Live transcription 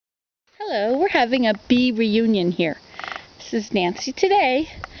Hello, we're having a bee reunion here. This is Nancy today.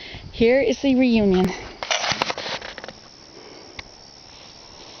 Here is the reunion.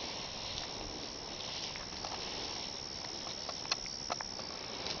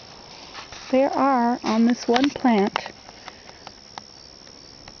 There are, on this one plant,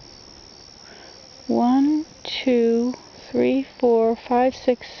 1, 2, 3, 4, 5,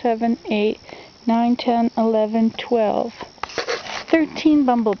 6, 7, 8, 9, 10, 11, 12, 13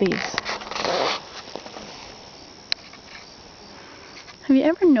 bumblebees. Have you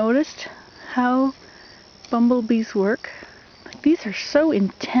ever noticed how bumblebees work? Like, these are so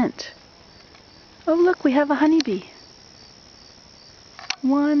intent. Oh look, we have a honeybee.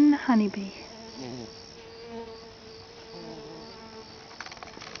 One honeybee.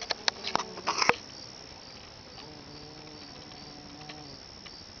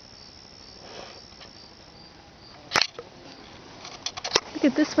 Look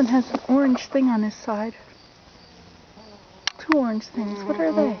at this one, has an orange thing on his side. Two orange things. What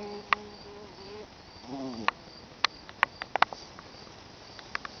are they?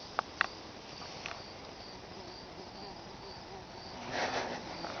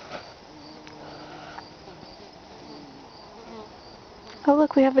 Oh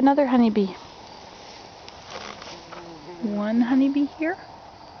look, we have another honeybee. One honeybee here,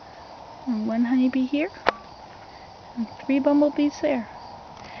 and one honeybee here, and 3 bumblebees there.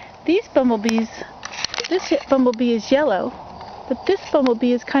 These bumblebees, this bumblebee is yellow, but this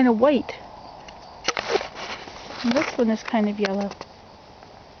bumblebee is kind of white. And this one is kind of yellow.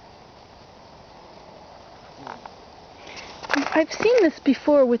 I've seen this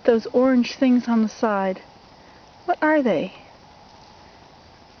before with those orange things on the side. What are they?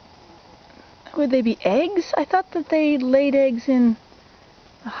 Would they be eggs? I thought that they laid eggs in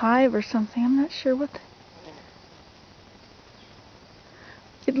a hive or something. I'm not sure what.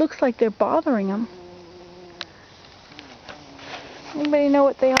 It looks like they're bothering them. Anybody know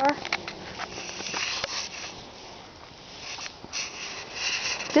what they are?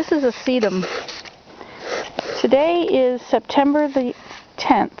 This is a sedum. Today is September the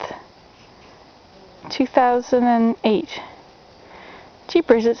 10th, 2008.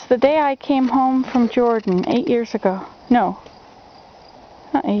 Jeepers, it's the day I came home from Jordan 8 years ago. No,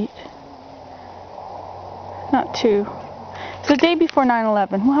 not 8. Not 2. It's the day before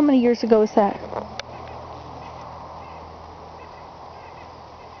 9/11. How many years ago is that?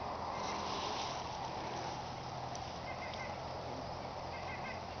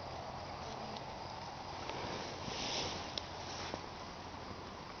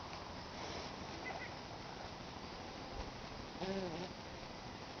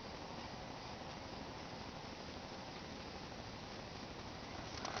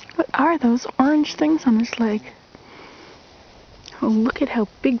 What are those orange things on his leg? Oh, look at how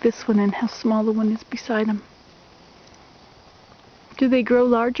big this one and how small the one is beside him. Do they grow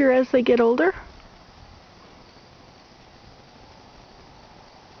larger as they get older?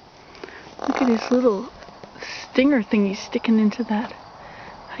 Look at his little stinger thing he's sticking into that.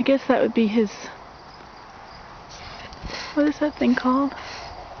 I guess that would be his... What is that thing called?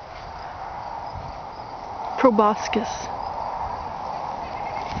 Proboscis.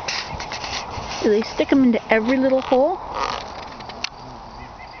 Do they stick them into every little hole?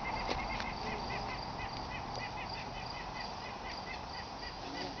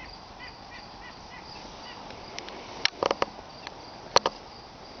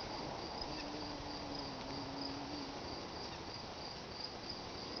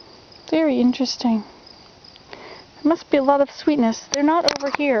 Very interesting. There must be a lot of sweetness. They're not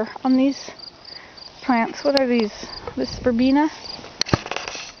over here on these plants. What are these? This verbena?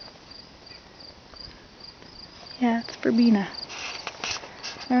 Yeah, it's verbena.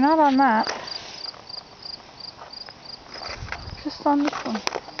 They're not on that. Just on this one.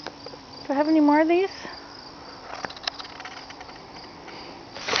 Do I have any more of these?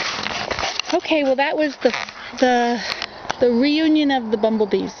 Okay, well that was the reunion of the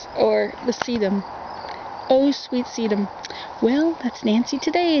bumblebees, or the sedum. Oh, sweet sedum. Well, that's Nancy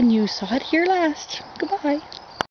today, and you saw it here last. Goodbye.